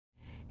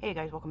Hey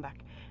guys, welcome back.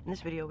 In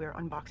this video we are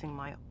unboxing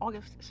my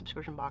August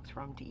subscription box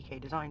from DEK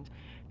Designs,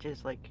 which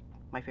is like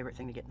my favorite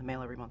thing to get in the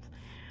mail every month.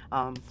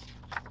 I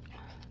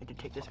did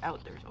take this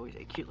out. There's always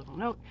a cute little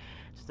note.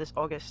 So this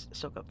August,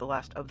 soak up the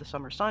last of the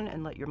summer sun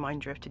and let your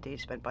mind drift to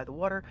days spent by the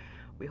water.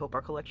 We hope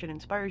our collection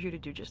inspires you to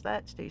do just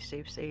that. Stay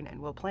safe, sane,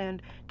 and well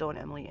planned. Dawn,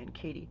 Emily, and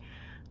Katie.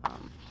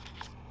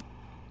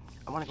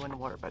 I want to go in the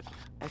water, but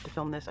I have to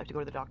film this. I have to go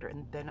to the doctor,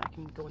 and then I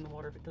can go in the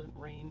water if it doesn't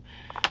rain.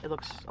 It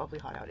looks awfully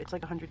hot out. It's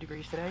like 100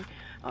 degrees today.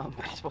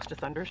 It's supposed to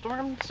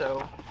thunderstorm,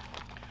 so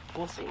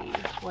we'll see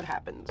what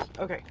happens.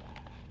 Okay.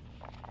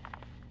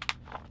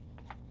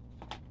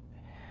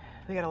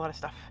 We got a lot of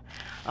stuff.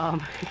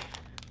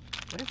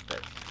 What is this?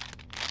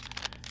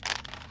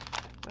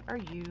 What are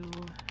you?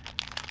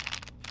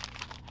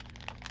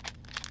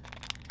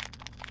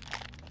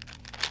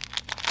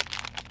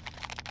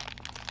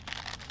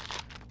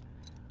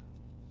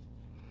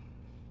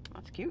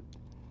 That's cute.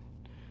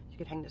 You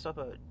could hang this up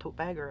a tote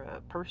bag or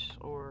a purse,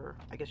 or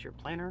I guess your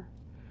planner.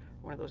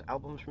 One of those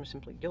albums from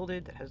Simply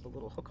Gilded that has the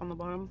little hook on the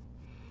bottom.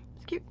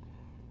 It's cute.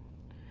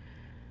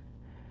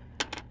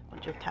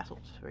 Bunch of tassels,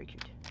 very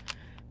cute.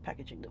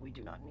 Packaging that we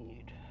do not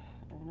need.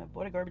 And I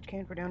bought a garbage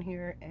can for down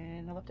here,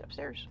 and I left it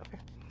upstairs. Okay.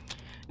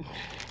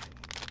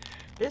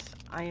 This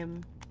I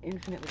am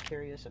infinitely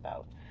curious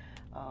about.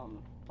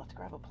 Let's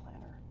grab a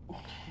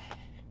planner.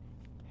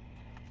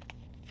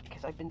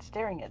 Because I've been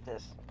staring at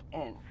this,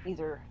 and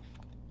either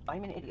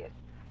I'm an idiot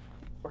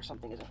or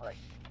something isn't right.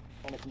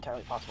 And it's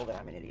entirely possible that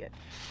I'm an idiot.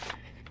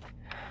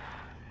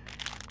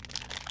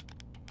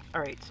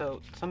 Alright,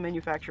 so some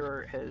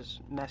manufacturer has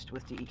messed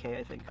with DEK,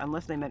 I think,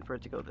 unless they meant for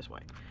it to go this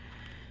way.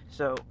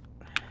 So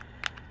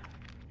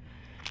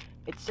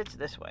it sits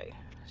this way.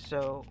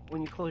 So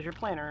when you close your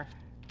planner,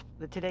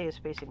 the today is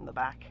facing the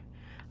back.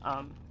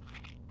 I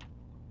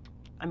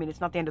mean,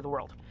 it's not the end of the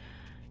world.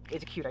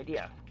 It's a cute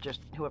idea.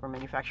 Just whoever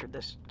manufactured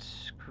this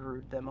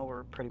screwed them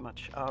over pretty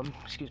much.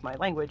 Excuse my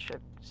language.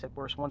 I've said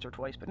worse once or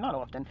twice, but not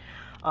often.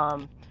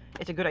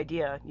 It's a good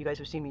idea. You guys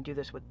have seen me do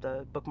this with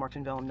the bookmarks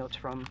and vellum notes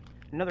from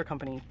another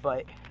company,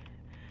 but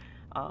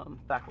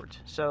backwards.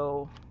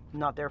 So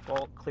not their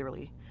fault,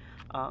 clearly.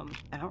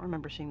 I don't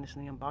remember seeing this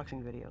in the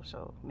unboxing video,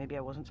 so maybe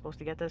I wasn't supposed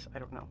to get this. I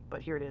don't know, but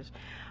here it is.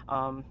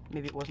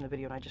 Maybe it wasn't a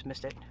video and I just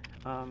missed it.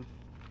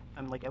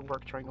 I'm like at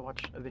work trying to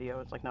watch a video.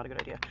 It's like not a good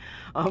idea.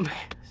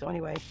 So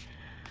anyway,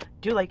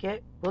 do like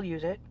it. We'll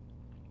use it.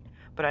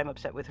 But I'm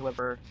upset with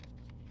whoever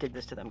did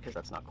this to them because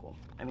that's not cool.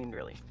 I mean,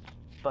 really.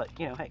 But,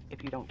 you know, hey,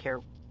 if you don't care,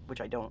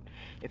 which I don't,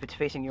 if it's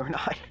facing you or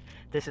not,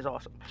 this is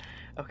awesome.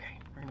 Okay,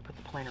 we're going to put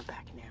the planner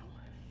back now.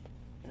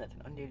 And that's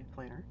an undated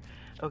planner.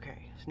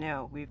 Okay, so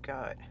now we've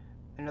got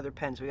another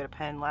pen. So we got a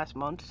pen last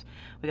month.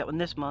 We got one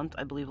this month.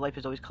 I believe Life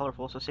is Always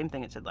Colorful. So same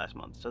thing it said last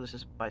month. So this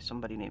is by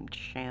somebody named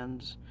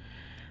Shands.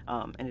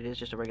 And it is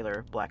just a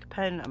regular black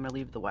pen. I'm going to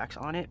leave the wax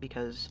on it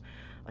because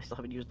I still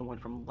haven't used the one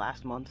from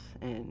last month,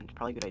 and it's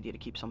probably a good idea to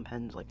keep some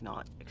pens like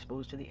not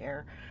exposed to the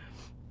air.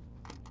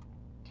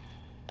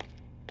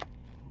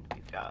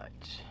 We've got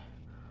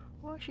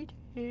washi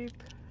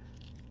tape,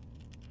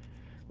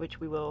 which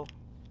we will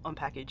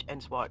unpackage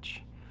and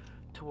swatch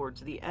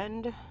towards the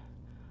end.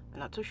 I'm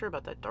not so sure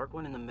about that dark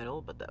one in the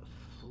middle, but that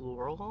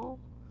floral,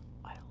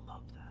 I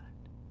love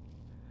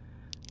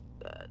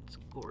that. That's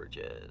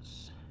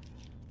gorgeous.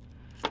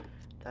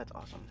 That's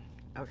awesome.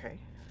 Okay,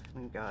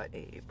 we've got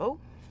a bow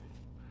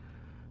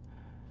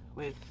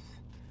with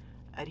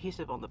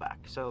adhesive on the back.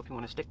 So if you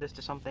want to stick this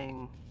to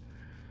something,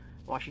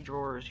 washi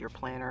drawers, your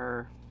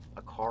planner,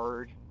 a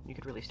card, you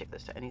could really stick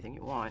this to anything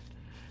you want.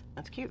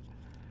 That's cute.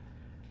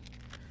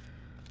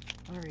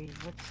 Alright,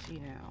 let's see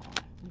now.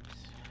 Oops.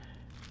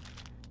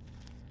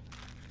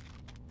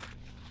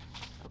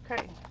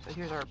 Okay, so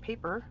here's our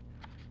paper.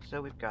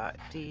 So we've got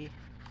the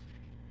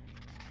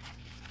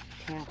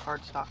tan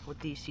cardstock with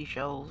these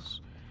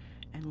seashells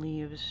and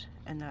leaves,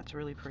 and that's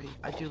really pretty.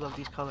 I do love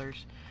these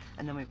colors.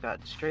 And then we've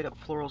got straight up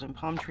florals and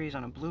palm trees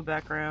on a blue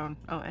background.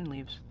 Oh, and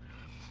leaves.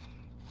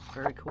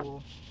 Very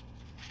cool.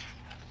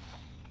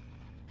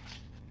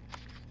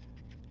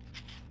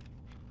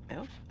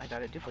 Oh, I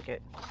got a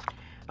duplicate.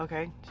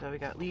 Okay, so we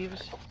got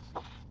leaves,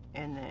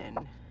 and then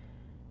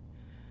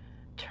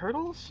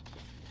turtles.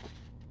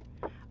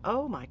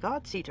 Oh my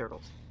god, sea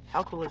turtles.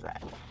 How cool is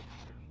that?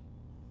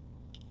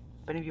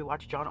 If any of you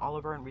watched John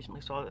Oliver and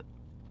recently saw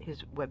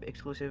his web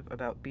exclusive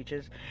about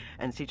beaches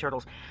and sea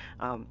turtles,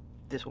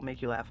 this will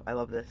make you laugh. I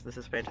love this. This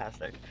is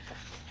fantastic.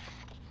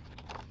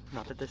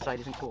 Not that this side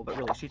isn't cool, but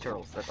really, sea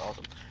turtles. That's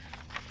awesome.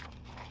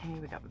 Okay,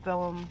 we got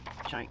vellum,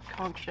 giant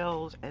conch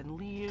shells, and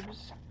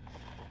leaves.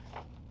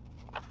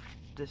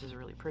 This is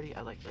really pretty.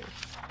 I like this.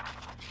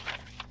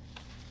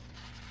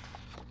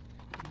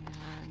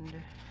 And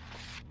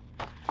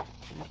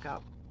we've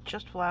got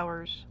just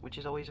flowers, which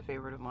is always a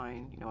favorite of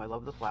mine. You know, I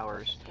love the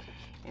flowers.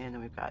 And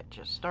then we've got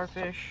just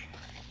starfish.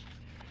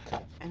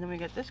 And then we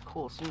got this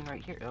cool scene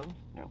right here. Oh,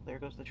 no, there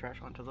goes the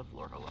trash onto the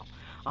floor. Oh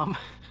well.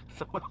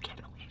 Someone will get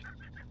it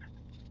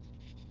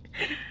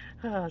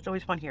later. It's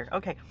always fun here.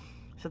 Okay,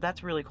 so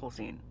that's a really cool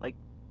scene. Like,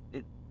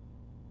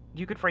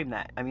 you could frame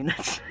that. I mean,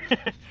 that's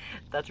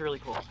that's really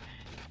cool.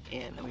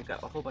 And then we've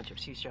got a whole bunch of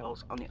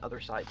seashells on the other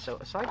side. So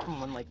aside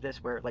from one like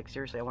this, where like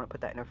seriously I want to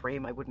put that in a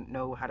frame, I wouldn't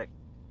know how to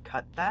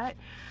cut that.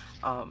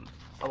 A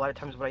lot of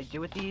times what I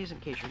do with these, in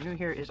case you're new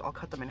here, is I'll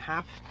cut them in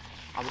half,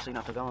 obviously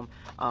not the vellum,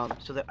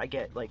 so that I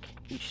get like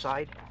each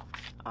side.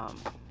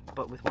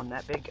 But with one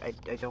that big,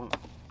 I don't,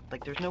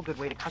 like, there's no good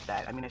way to cut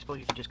that. I mean, I suppose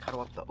you could just cut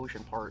off the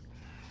ocean part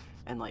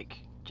and like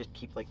just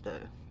keep like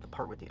the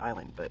part with the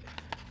island, but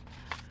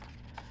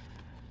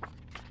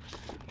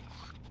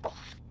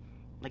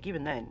like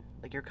even then,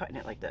 like you're cutting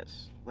it like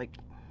this, like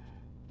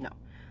no,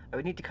 I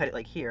would need to cut it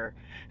like here.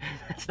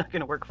 That's not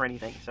gonna work for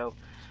anything, so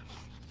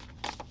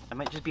I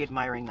might just be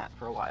admiring that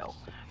for a while.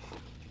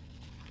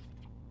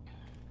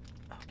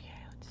 Okay,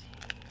 let's see,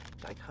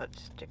 die cut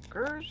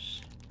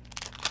stickers.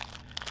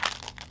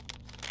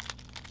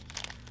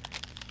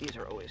 These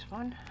are always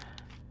fun.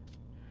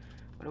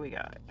 What do we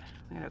got?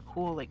 We got a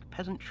cool like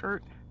peasant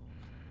shirt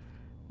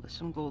with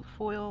some gold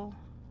foil,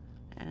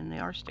 and they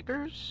are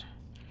stickers.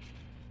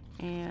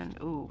 And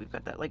ooh, we've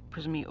got that like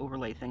prismy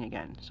overlay thing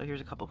again. So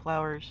here's a couple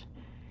flowers,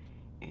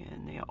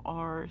 and they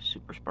are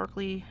super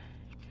sparkly.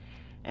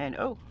 And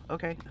oh,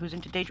 okay, who's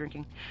into day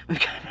drinking? We've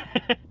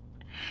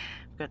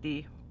got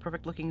the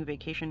perfect looking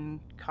vacation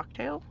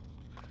cocktail,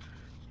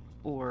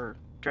 or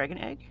dragon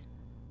egg,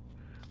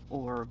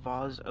 or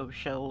vase of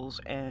shells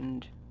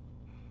and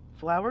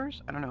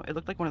flowers. I don't know, it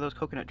looked like one of those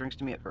coconut drinks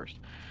to me at first.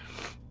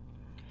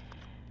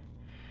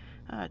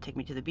 Take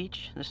me to the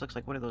beach. This looks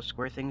like one of those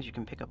square things you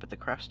can pick up at the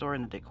craft store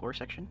in the decor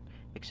section,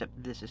 except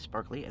this is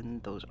sparkly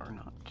and those are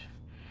not.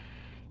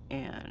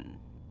 And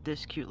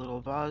this cute little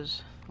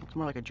vase, it's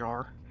more like a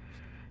jar,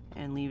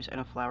 and leaves and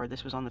a flower.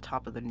 This was on the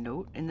top of the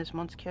note in this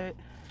month's kit.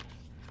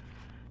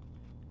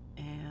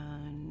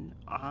 And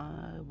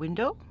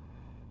window?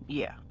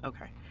 Yeah,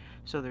 okay.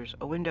 So there's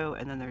a window,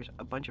 and then there's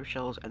a bunch of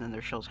shells, and then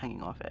there's shells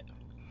hanging off it.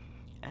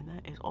 And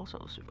that is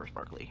also super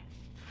sparkly.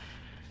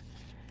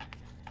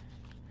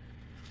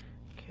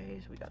 Okay,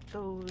 so we got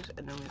those,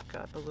 and then we've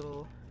got the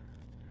little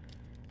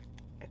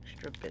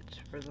extra bits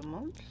for the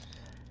month.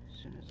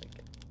 As soon as I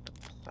get the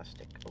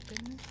plastic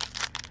open.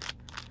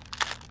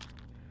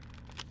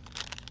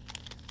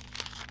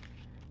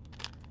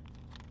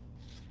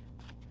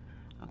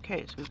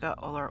 Okay, so we've got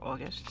all our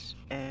Augusts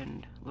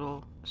and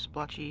little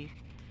splotchy,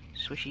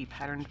 swishy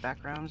patterned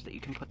backgrounds that you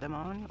can put them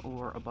on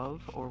or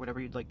above or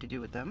whatever you'd like to do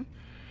with them.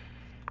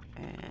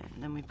 And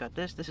then we've got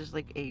this. This is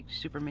like a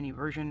super mini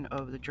version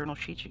of the journal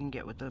sheets you can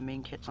get with the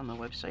main kits on the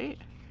website.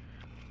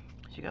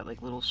 So you got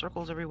like little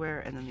circles everywhere,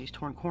 and then these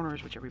torn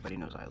corners, which everybody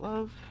knows I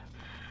love.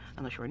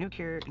 Unless you're new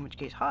here, in which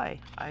case, hi,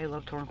 I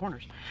love torn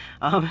corners.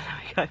 We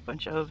got a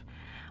bunch of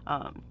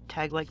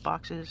tag-like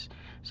boxes,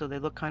 so they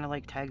look kind of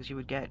like tags you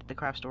would get at the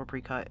craft store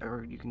pre-cut,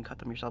 or you can cut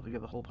them yourself if you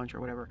have a hole punch or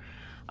whatever.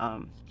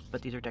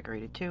 But these are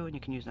decorated too, and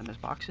you can use them as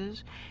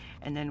boxes.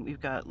 And then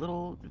we've got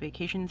little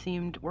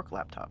vacation-themed work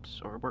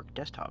laptops, or work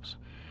desktops.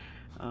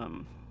 I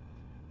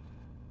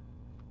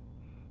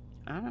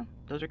don't know,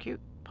 those are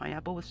cute.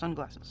 Pineapple with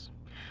sunglasses.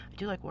 I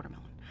do like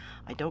watermelon.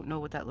 I don't know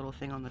what that little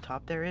thing on the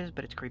top there is,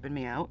 but it's creeping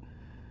me out.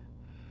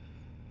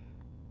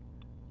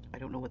 I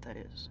don't know what that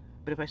is.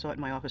 But if I saw it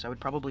in my office, I would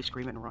probably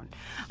scream and run.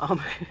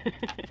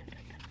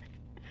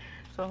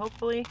 So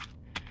hopefully,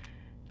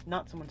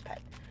 not someone's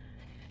pet.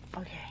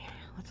 Okay,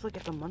 let's look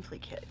at the monthly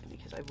kit,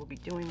 because I will be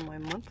doing my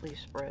monthly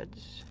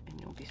spreads, and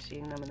you'll be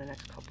seeing them in the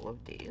next couple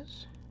of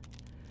days.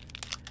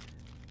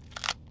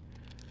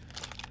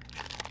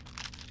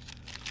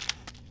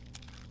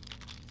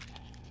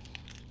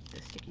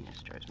 The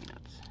stickiness drives me nuts.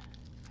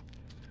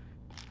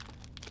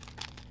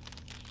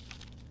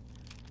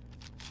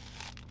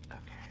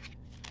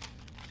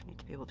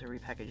 Be able to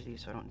repackage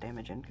these so I don't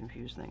damage and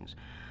confuse things.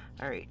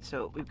 Alright,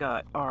 so we've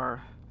got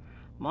our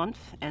month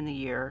and the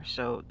year.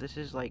 So this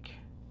is like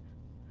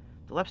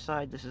the left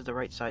side, this is the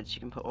right side, so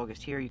you can put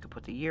August here, you could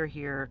put the year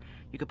here,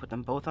 you could put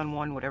them both on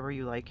one, whatever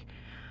you like.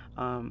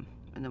 And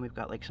then we've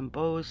got like some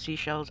bows,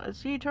 seashells, a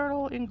sea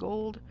turtle in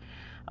gold,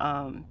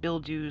 bill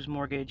dues,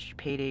 mortgage,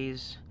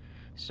 paydays.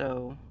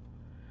 So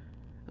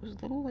those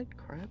little like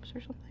crabs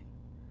or something?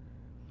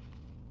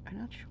 I'm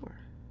not sure.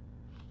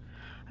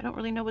 I don't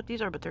really know what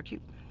these are, but they're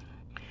cute.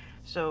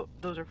 So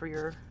those are for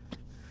your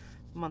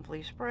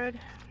monthly spread.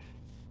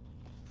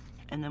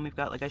 And then we've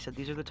got, like I said,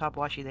 these are the top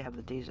washi. They have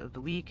the days of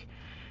the week.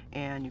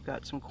 And you've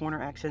got some corner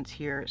accents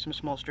here, some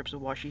small strips of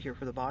washi here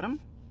for the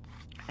bottom.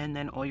 And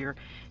then all your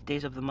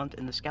days of the month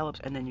in the scallops.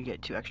 And then you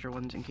get 2 extra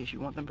ones in case you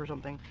want them for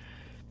something.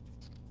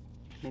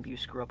 Maybe you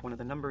screw up one of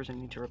the numbers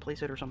and need to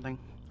replace it or something.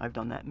 I've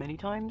done that many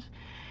times.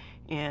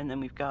 And then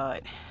we've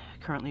got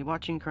currently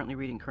watching, currently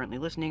reading, currently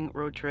listening,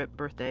 road trip,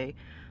 birthday,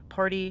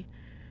 party,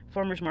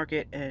 farmer's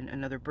market, and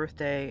another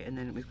birthday. And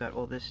then we've got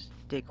all this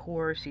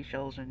decor,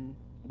 seashells and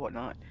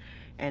whatnot,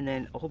 and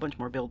then a whole bunch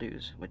more bill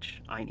dues,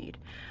 which I need.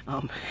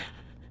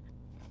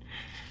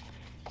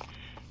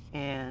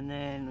 And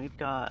then we've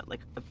got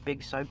like a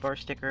big sidebar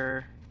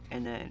sticker,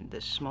 and then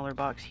this smaller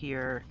box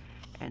here,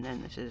 and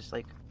then this is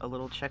like a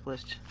little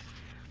checklist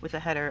with a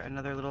header,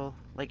 another little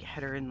like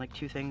header and like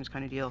two things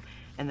kind of deal,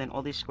 and then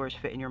all these squares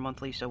fit in your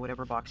monthly, so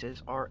whatever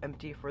boxes are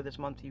empty for this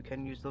month, you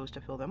can use those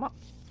to fill them up.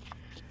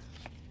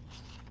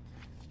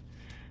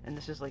 And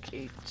this is like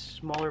a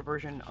smaller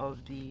version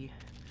of the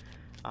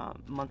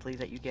monthly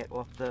that you get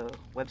off the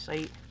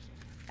website,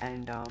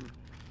 and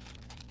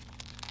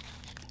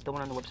the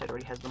one on the website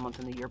already has the month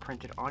and the year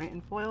printed on it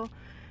in foil.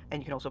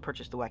 And you can also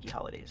purchase the Wacky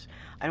Holidays.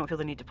 I don't feel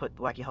the need to put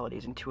the Wacky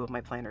Holidays in two of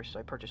my planners, so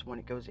I purchased one.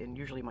 It goes in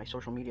usually my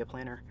social media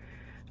planner,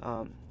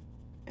 and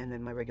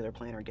then my regular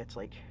planner gets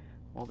like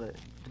all the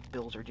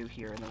bills are due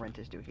here and the rent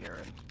is due here,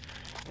 and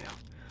you know,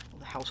 all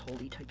the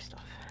householdy type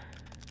stuff.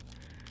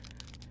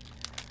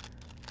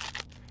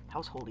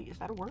 Householdy, is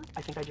that a word?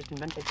 I think I just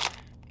invented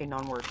a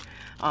non-word.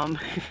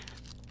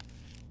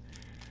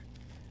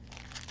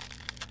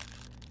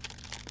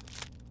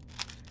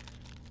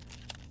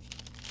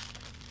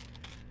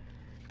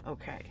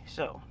 Okay,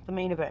 so the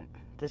main event.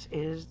 This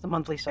is the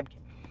monthly sub kit.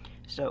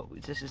 So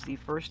this is the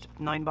first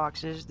 9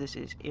 boxes. This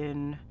is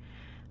in,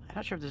 I'm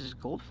not sure if this is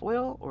gold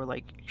foil or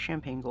like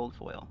champagne gold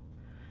foil,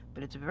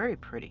 but it's very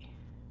pretty,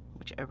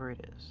 whichever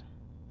it is.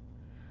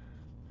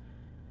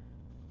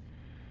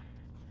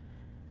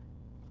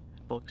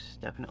 Books,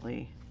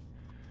 definitely.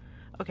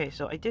 Okay,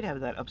 so I did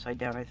have that upside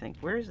down, I think.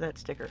 Where is that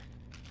sticker?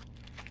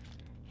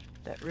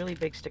 That really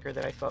big sticker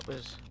that I thought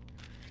was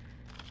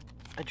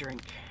a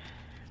drink.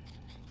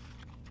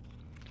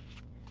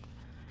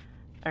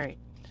 Alright,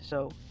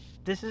 so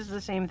this is the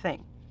same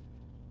thing.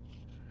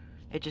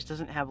 It just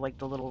doesn't have like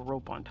the little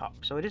rope on top.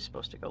 So it is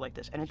supposed to go like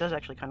this. And it does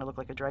actually kind of look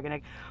like a dragon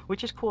egg,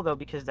 which is cool though,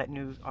 because that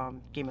new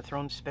Game of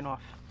Thrones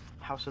spin-off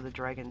House of the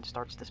Dragon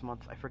starts this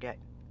month. I forget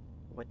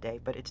what day,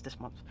 but it's this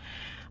month.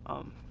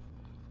 I'm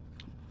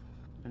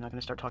not going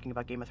to start talking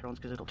about Game of Thrones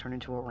because it'll turn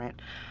into a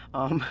rant.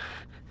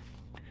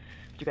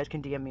 You guys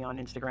can DM me on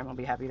Instagram. I'll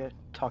be happy to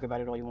talk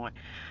about it all you want.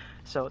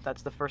 So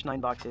that's the first 9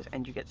 boxes,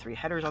 and you get 3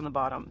 headers on the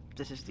bottom.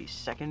 This is the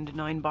second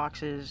 9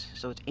 boxes,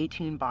 so it's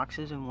 18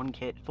 boxes in one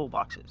kit, full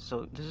boxes.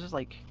 So this is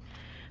like,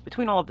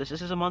 between all of this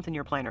is a month in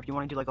your planner. If you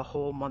want to do like a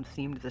whole month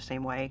themed the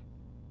same way,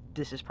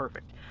 this is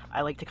perfect.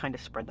 I like to kind of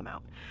spread them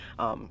out.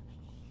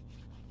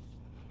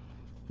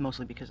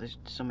 Mostly because there's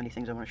so many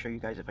things I want to show you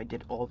guys. If I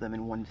did all of them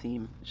in one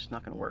theme, it's just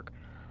not going to work.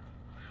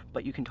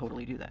 But you can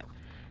totally do that.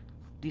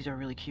 These are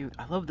really cute.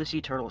 I love the sea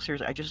turtle.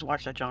 Seriously, I just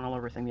watched that John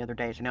Oliver thing the other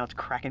day, so now it's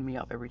cracking me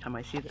up every time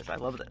I see this. I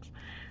love this.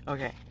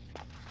 Okay.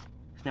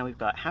 So now we've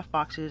got half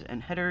boxes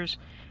and headers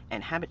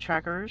and habit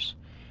trackers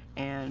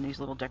and these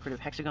little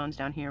decorative hexagons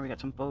down here. We got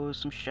some bows,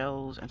 some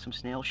shells, and some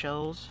snail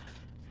shells.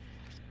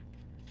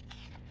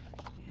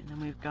 And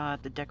then we've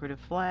got the decorative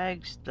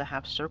flags, the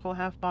half circle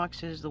half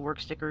boxes, the work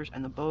stickers,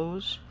 and the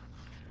bows.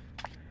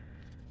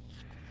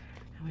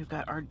 And we've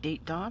got our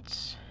date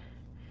dots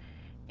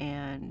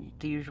and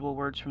the usual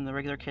words from the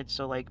regular kits,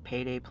 so like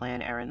payday,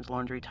 plan, errands,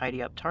 laundry,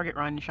 tidy up, Target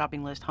run,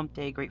 shopping list, hump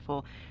day,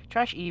 grateful,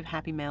 trash eve,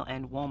 happy mail,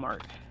 and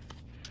Walmart.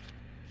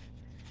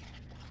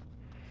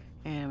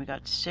 And we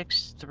got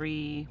 6,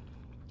 3,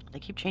 they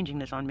keep changing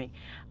this on me,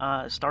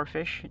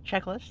 starfish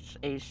checklists,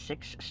 a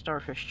 6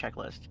 starfish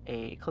checklist,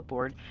 a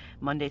clipboard,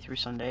 Monday through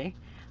Sunday,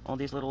 all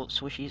these little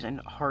swishies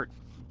and heart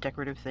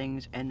decorative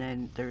things, and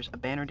then there's a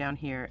banner down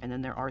here, and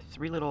then there are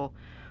 3 little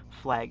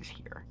flags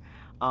here.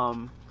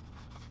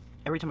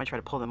 Every time I try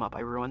to pull them up,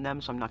 I ruin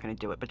them, so I'm not going to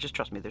do it. But just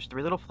trust me, there's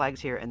 3 little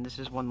flags here, and this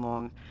is one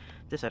long.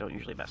 This I don't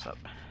usually mess up.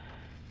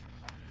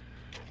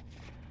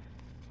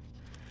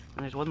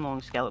 And there's one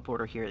long scallop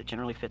border here that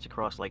generally fits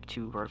across like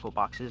 2 vertical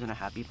boxes in a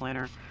happy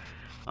planner.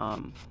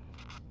 Alright,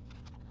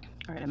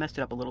 I messed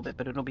it up a little bit,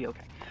 but it'll be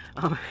okay.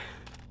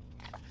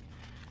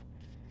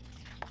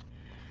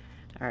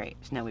 Alright,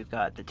 so now we've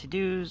got the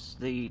to-dos,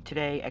 the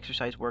today,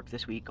 exercise, work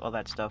this week, all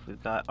that stuff.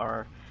 We've got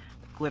our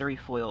glittery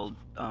foiled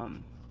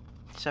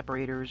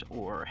separators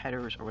or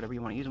headers or whatever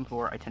you want to use them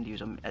for. I tend to use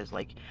them as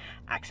like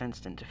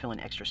accents and to fill in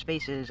extra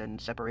spaces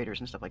and separators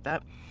and stuff like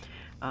that.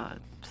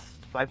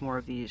 5 more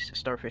of these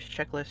starfish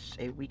checklists,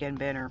 a weekend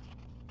banner,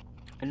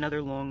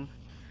 another long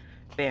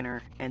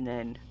banner, and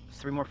then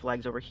 3 more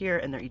flags over here,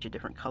 and they're each a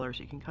different color,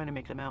 so you can kind of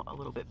make them out a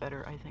little bit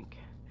better, I think.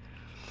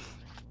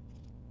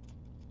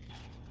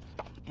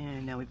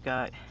 And now we've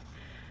got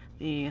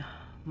the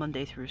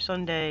Monday through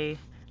Sunday,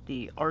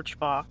 the arch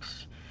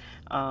box,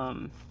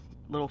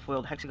 little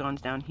foiled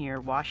hexagons down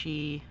here,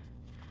 washi.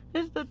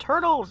 It's the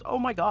turtles! Oh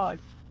my god!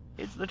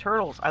 It's the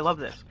turtles! I love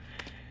this.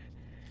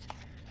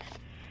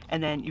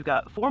 And then you've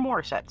got 4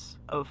 more sets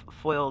of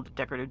foiled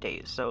decorative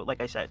days. So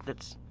like I said,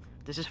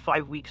 this is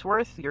 5 weeks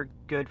worth. You're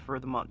good for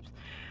the month.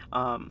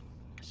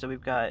 So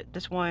we've got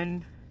this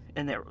one,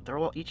 and they're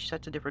all, each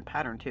set's a different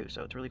pattern too,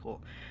 so it's really cool.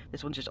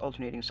 This one's just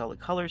alternating solid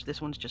colors. This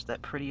one's just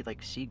that pretty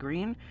like sea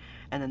green,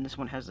 and then this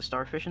one has the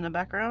starfish in the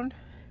background,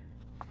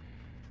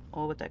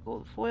 all with that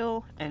gold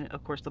foil, and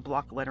of course the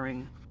block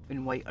lettering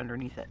in white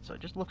underneath it, so it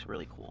just looks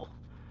really cool.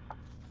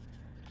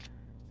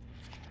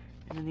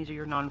 And then these are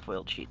your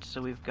non-foiled sheets.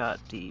 So we've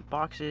got the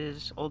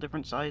boxes, all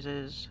different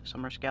sizes.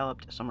 Some are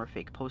scalloped, some are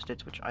fake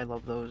post-its, which I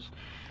love those.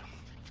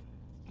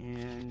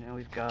 And now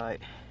we've got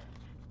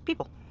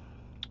people.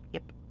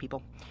 Yep,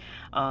 people,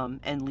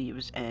 and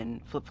leaves and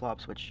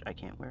flip-flops, which I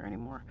can't wear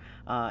anymore,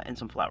 and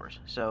some flowers.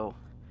 So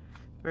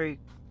very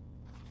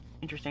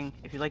interesting.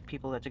 If you like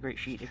people, that's a great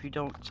sheet. If you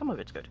don't, some of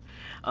it's good.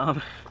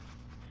 And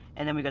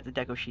then we got the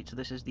deco sheet. So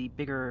this is the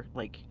bigger,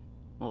 like,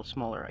 well,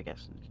 smaller, I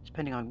guess,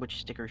 depending on which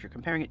stickers you're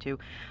comparing it to.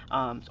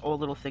 It's all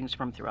little things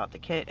from throughout the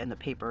kit and the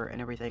paper and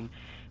everything,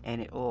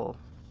 and it all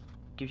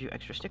gives you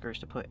extra stickers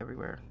to put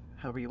everywhere,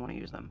 however you want to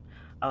use them.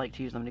 I like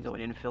to use them to go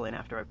in and fill in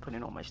after I put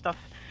in all my stuff,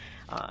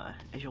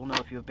 as you'll know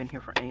if you have been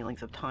here for any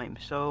length of time.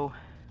 So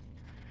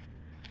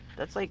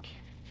that's like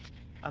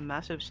a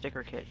massive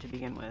sticker kit to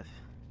begin with.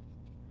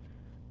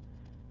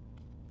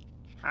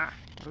 What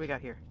do we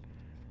got here?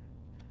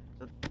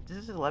 So this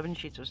is 11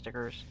 sheets of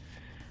stickers,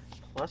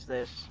 plus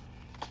this.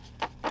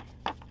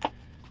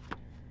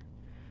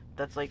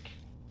 That's like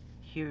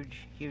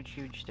huge, huge,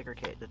 huge sticker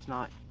kit. That's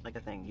not like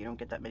a thing. You don't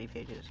get that many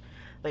pages.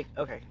 Like,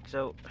 okay,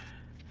 so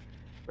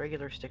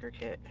regular sticker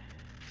kit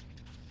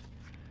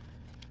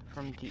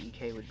from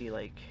DEK would be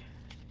like,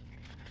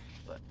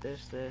 what,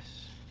 this,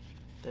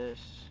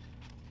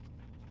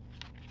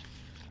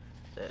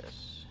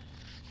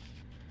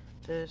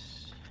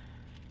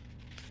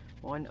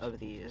 one of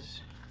these,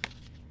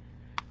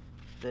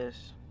 this,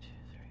 2,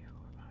 3,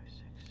 4, 5,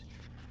 6,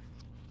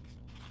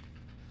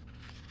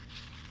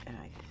 and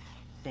I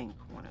think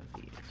one of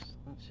these.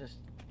 Let's just,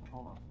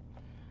 hold on.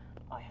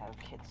 I have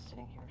kits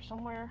sitting here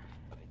somewhere.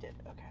 Oh, I did.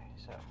 Okay,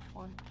 so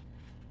 1,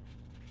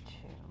 2,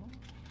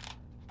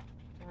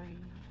 3,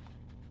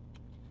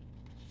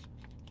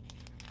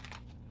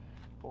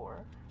 4,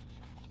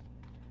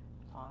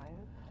 5,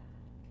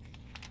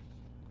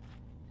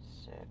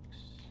 6,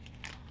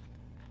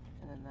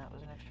 and then that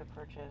was an extra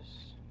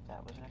purchase.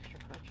 That was an extra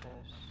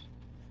purchase.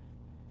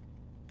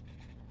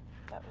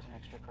 That was an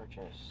extra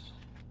purchase.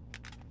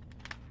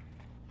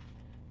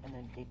 And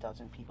then date dots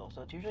and people.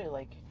 So it's usually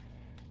like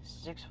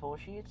 6 full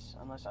sheets,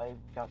 unless I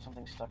got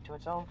something stuck to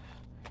itself.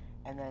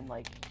 And then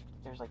like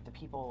there's like the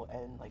people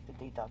and like the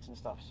date dots and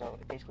stuff. So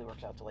it basically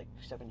works out to like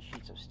 7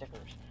 sheets of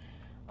stickers.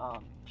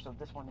 So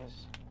this one is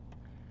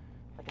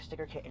like a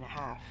sticker kit and a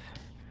half.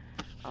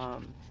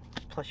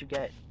 Plus you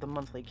get the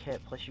monthly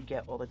kit, plus you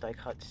get all the die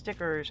cut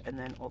stickers, and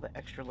then all the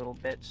extra little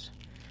bits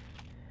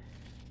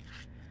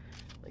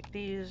like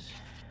these.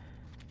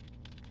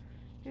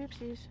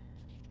 Oopsies.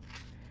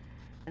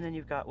 And then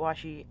you've got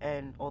washi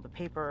and all the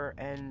paper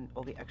and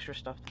all the extra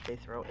stuff that they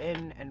throw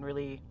in, and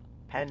really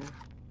pen.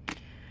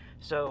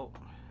 So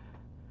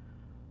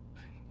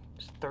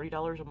it's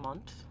 $30 a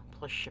month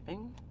plus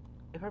shipping,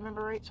 if I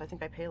remember right. So I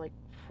think I pay like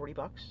 40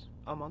 bucks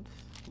a month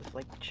with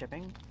like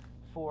shipping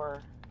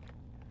for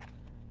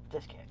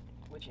this kit,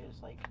 which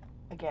is like,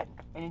 again,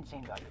 an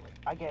insane value. Like,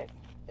 I get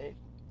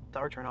the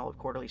Archer and Olive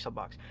quarterly sub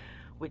box,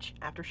 which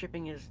after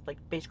shipping is like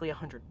basically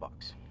 100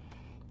 bucks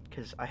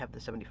because I have the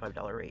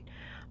 $75 rate.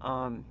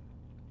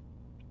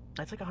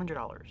 That's like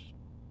 $100.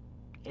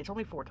 It's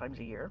only 4 times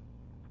a year,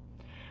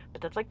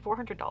 but that's like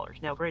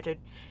 $400. Now, granted,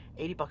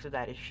 80 bucks of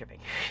that is shipping,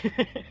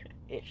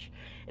 ish.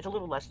 It's a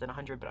little less than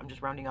 100, but I'm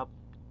just rounding up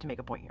to make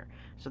a point here.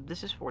 So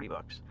this is 40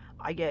 bucks.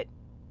 I get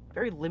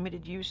very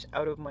limited use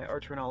out of my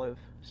Archer and Olive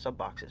sub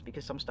boxes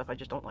because some stuff I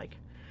just don't like,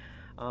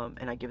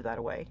 and I give that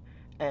away.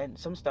 And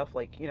some stuff,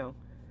 like, you know,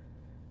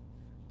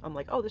 I'm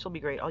like, oh, this will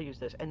be great, I'll use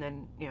this, and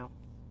then, you know,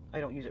 I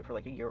don't use it for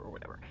like a year or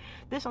whatever.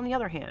 This, on the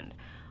other hand,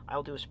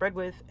 I'll do a spread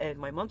with and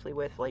my monthly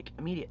with like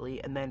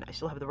immediately, and then I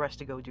still have the rest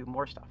to go do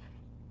more stuff.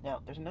 Now,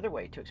 there's another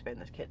way to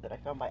expand this kit that I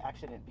found by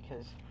accident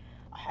because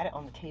I had it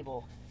on the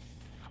table,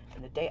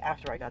 and the day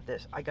after I got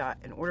this, I got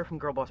an order from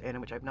Girl Boss Anna,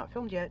 which I've not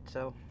filmed yet,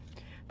 so,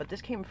 but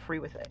this came free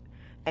with it,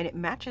 and it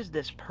matches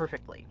this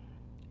perfectly.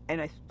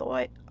 And I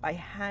thought I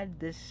had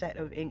this set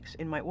of inks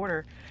in my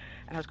order,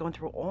 and I was going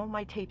through all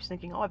my tapes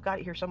thinking, oh, I've got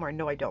it here somewhere.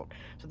 No, I don't.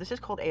 So this is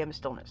called AM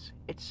Stillness.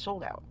 It's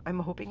sold out. I'm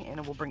hoping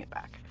Anna will bring it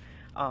back.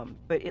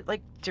 But it,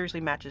 like, seriously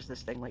matches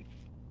this thing, like,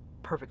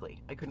 perfectly.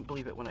 I couldn't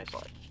believe it when I saw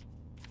it.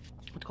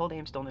 It's called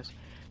AM Stillness.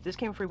 This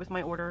came free with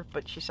my order,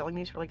 but she's selling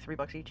these for like 3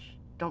 bucks each.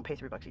 Don't pay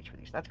 3 bucks each for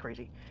these. That's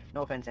crazy.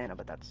 No offense, Anna,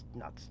 but that's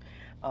nuts.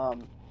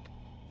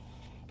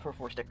 For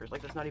 4 stickers.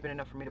 Like, that's not even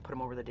enough for me to put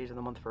them over the days of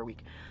the month for a week.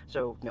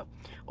 So, no.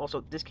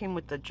 Also, this came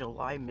with the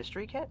July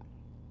mystery kit.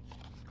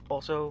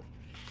 Also,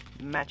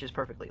 matches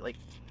perfectly. Like,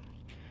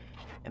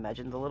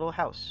 imagine the little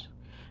house.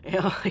 You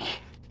know,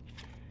 like,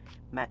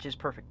 matches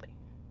perfectly.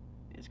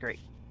 It's great.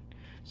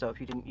 So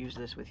if you didn't use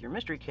this with your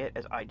mystery kit,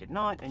 as I did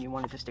not, and you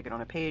wanted to stick it on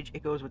a page,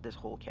 it goes with this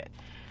whole kit.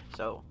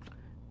 So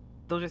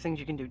those are things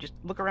you can do. Just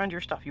look around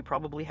your stuff. You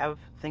probably have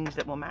things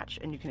that will match,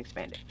 and you can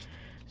expand it.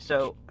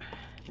 So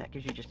that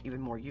gives you just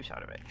even more use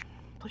out of it.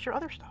 Plus your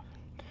other stuff.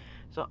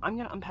 So I'm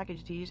going to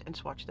unpackage these and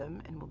swatch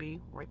them, and we'll be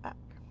right back.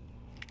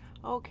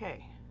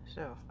 Okay,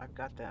 so I've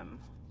got them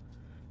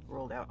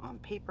rolled out on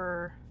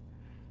paper.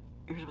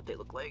 Here's what they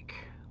look like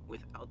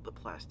without the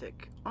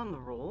plastic on the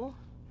roll.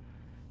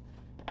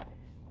 And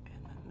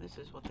then this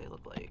is what they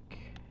look like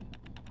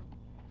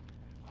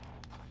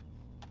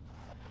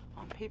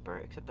on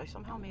paper, except I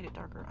somehow made it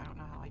darker. I don't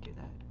know how I do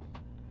that.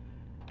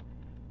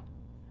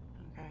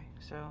 Okay,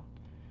 so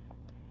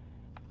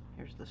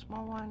Here's the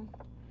small one,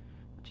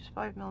 which is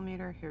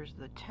 5mm. Here's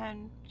the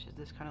 10, which is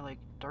this kind of like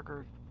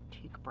darker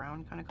teak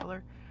brown kind of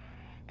color.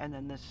 And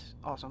then this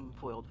awesome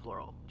foiled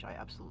floral, which I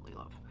absolutely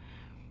love.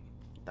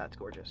 That's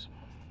gorgeous.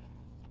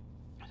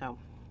 So,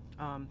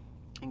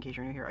 in case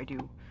you're new here, I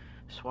do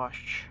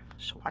swatch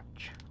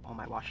all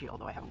my washi,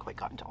 although I haven't quite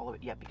gotten to all of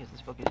it yet because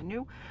this book is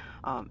new.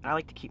 And I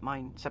like to keep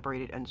mine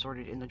separated and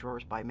sorted in the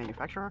drawers by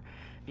manufacturer,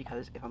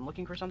 because if I'm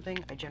looking for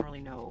something, I generally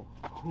know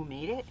who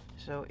made it.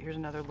 So here's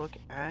another look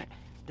at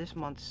this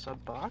month's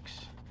sub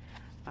box.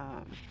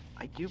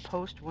 I do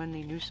post when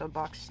the new sub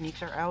box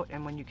sneaks are out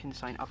and when you can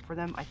sign up for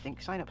them. I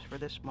think sign-ups for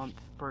this month,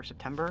 for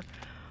September,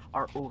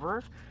 are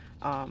over.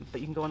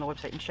 But you can go on the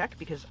website and check,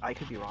 because I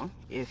could be wrong.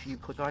 If you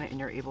click on it and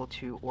you're able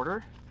to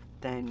order,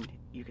 then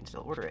you can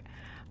still order it.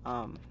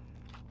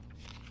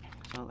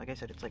 So like I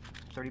said, it's like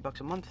 30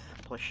 bucks a month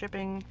plus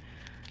shipping,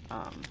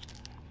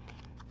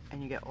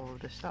 and you get all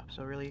of this stuff.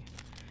 So really,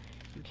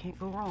 you can't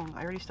go wrong.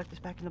 I already stuck this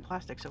back in the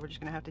plastic, so we're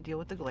just gonna have to deal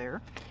with the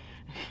glare.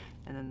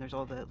 And then there's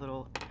all the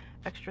little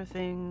extra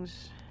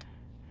things,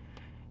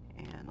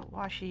 and the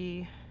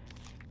washi,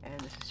 and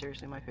this is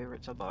seriously my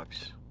favorite sub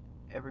box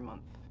every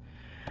month.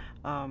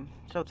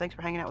 So thanks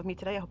for hanging out with me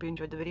today. I hope you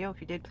enjoyed the video.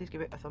 If you did, please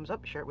give it a thumbs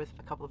up, share it with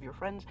a couple of your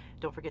friends.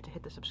 Don't forget to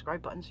hit the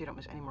subscribe button so you don't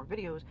miss any more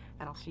videos,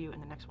 and I'll see you in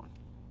the next one.